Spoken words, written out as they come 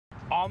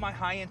all my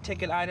high-end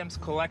ticket items,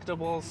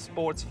 collectibles,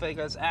 sports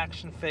figures,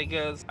 action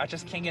figures. I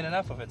just can't get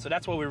enough of it. So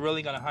that's what we're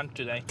really gonna hunt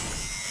today.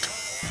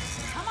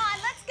 Come on,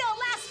 let's go.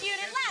 Last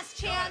unit, last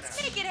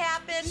chance. Make it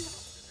happen.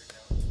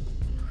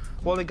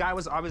 Well, the guy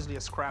was obviously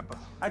a scrapper.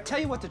 I tell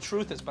you what the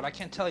truth is, but I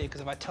can't tell you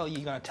because if I tell you,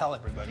 you're gonna tell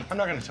everybody. I'm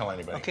not gonna tell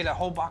anybody. Okay, that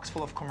whole box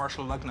full of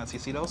commercial lug nuts. You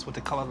see those with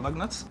the colored lug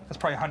nuts? There's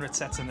probably 100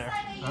 sets in there.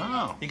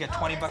 Oh. You get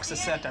 20 bucks a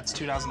set. That's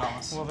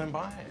 $2,000. Well, then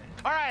buy it.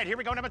 All right, here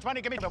we go. Number 20.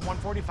 Give me the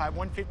 145,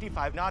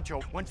 155. Nacho.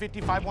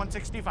 155,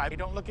 165. You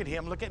don't look at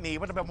him. Look at me.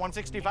 What about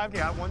 165?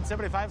 Yeah,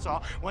 175 saw.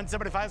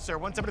 175, sir.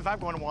 175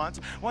 going once.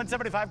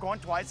 175 going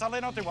twice. I'll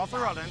let out the well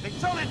through anything.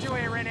 Sold it to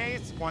you, Rene.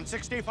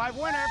 165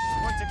 winner.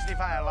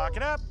 165. Lock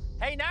it up.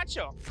 Hey,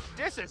 Nacho,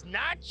 this is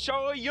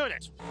Nacho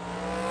unit.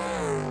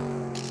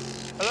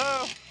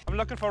 Hello, I'm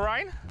looking for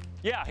Ryan.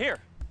 Yeah, here.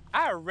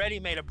 I already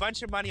made a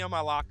bunch of money on my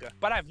locker,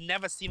 but I've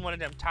never seen one of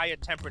them tire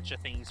temperature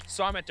things.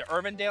 So I'm at the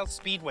Irwindale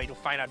Speedway to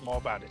find out more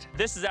about it.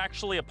 This is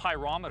actually a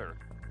pyrometer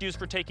used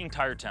for taking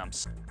tire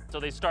temps. So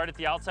they start at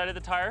the outside of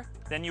the tire,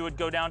 then you would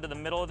go down to the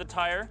middle of the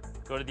tire,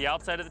 go to the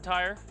outside of the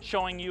tire,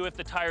 showing you if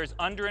the tire is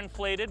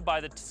underinflated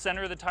by the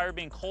center of the tire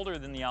being colder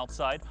than the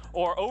outside,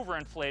 or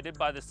overinflated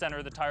by the center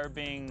of the tire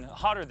being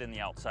hotter than the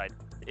outside.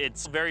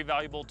 It's a very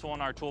valuable tool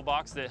in our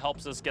toolbox that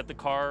helps us get the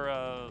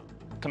car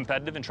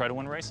competitive and try to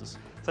win races.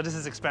 So this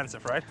is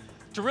expensive, right?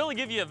 To really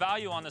give you a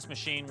value on this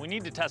machine, we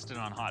need to test it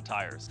on hot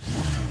tires.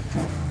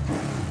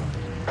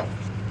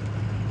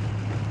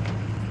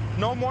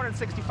 No more than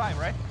 65,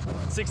 right?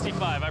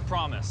 65, I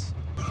promise.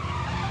 I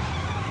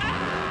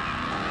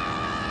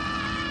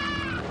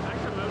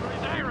could literally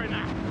die right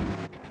now.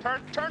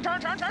 Turn. It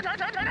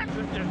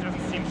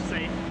doesn't seem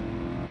safe.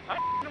 I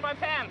in my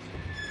pants.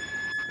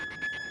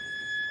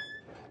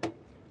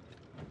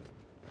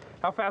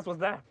 How fast was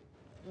that?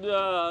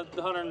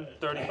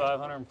 135,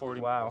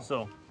 140. Wow.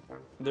 So,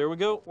 there we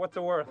go. What's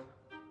it worth?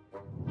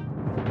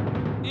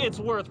 It's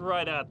worth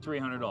right at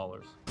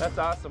 $300. That's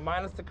awesome.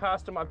 Minus the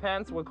cost of my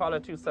pants, we'll call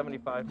it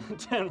 $275.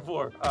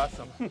 10-4.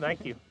 Awesome.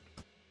 Thank you.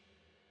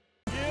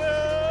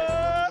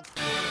 Yep.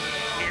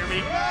 Hear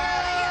me?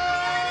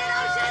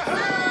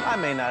 I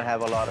may not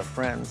have a lot of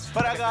friends,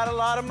 but I got a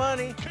lot of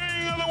money.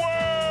 King of the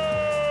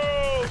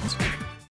world!